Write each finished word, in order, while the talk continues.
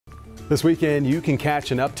This weekend, you can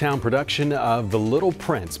catch an uptown production of The Little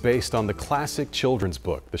Prince based on the classic children's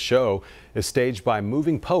book. The show is staged by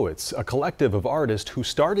Moving Poets, a collective of artists who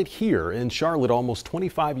started here in Charlotte almost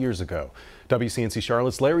 25 years ago. WCNC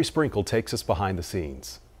Charlotte's Larry Sprinkle takes us behind the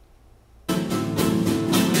scenes.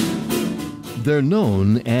 They're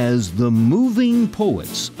known as the Moving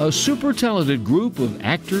Poets, a super talented group of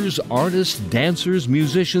actors, artists, dancers,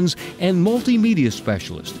 musicians, and multimedia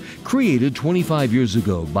specialists, created 25 years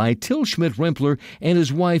ago by Schmidt-Rimpler and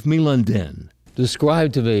his wife MyLoan Dinh.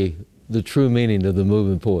 Describe to me the true meaning of the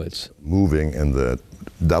Moving Poets. Moving in the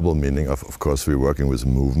double meaning of course, we're working with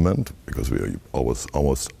movement, because we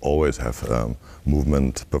almost always have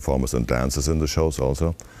movement performers and dancers in the shows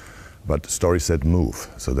also. But stories that move,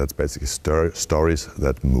 so that's basically stories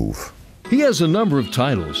that move. He has a number of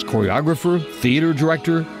titles: choreographer, theater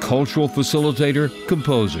director, cultural facilitator,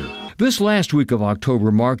 composer. This last week of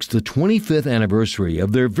October marks the 25th anniversary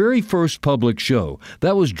of their very first public show.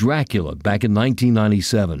 That was Dracula back in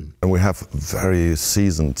 1997. And we have very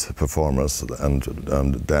seasoned performers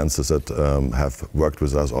and dancers that have worked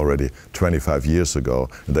with us already 25 years ago.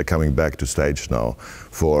 And they're coming back to stage now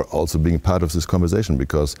for also being part of this conversation,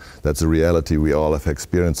 because that's a reality we all have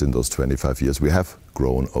experienced in those 25 years. We have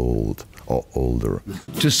grown old or older.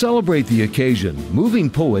 To celebrate the occasion, Moving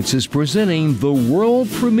Poets is presenting the world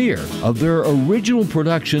premiere of their original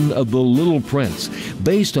production of The Little Prince,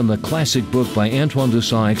 based on the classic book by Antoine de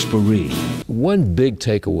Saint-Exupéry. One big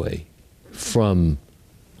takeaway from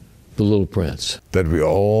The Little Prince: that we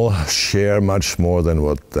all share much more than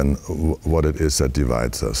what it is that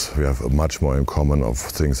divides us. We have much more in common of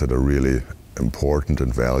things that are really important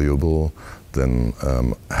and valuable than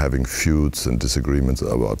having feuds and disagreements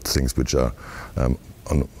about things which are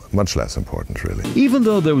much less important, really. Even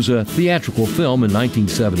though there was a theatrical film in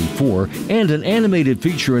 1974 and an animated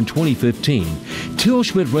feature in 2015,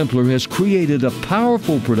 Schmidt-Rimpler has created a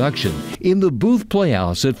powerful production in the Booth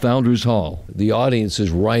Playhouse at Founders Hall. The audience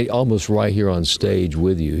is almost right here on stage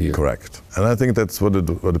with you here. Correct. And I think that's what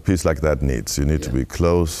a piece like that needs. You need to be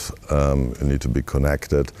close, you need to be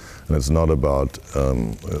connected, and it's not about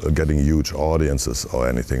getting huge audiences or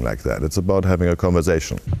anything like that. It's about having a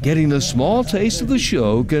conversation. Getting a small taste of the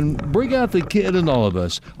show can bring out the kid in all of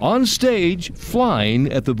us. On stage,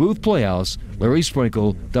 flying at the Booth Playhouse, Larry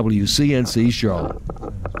Sprinkle, WCNC Charlotte.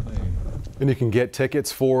 And you can get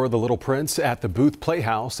tickets for The Little Prince at the Booth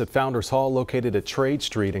Playhouse at Founders Hall, located at Trade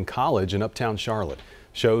Street and College in Uptown Charlotte.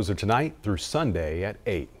 Shows are tonight through Sunday at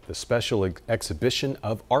 8. The special exhibition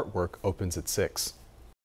of artwork opens at 6.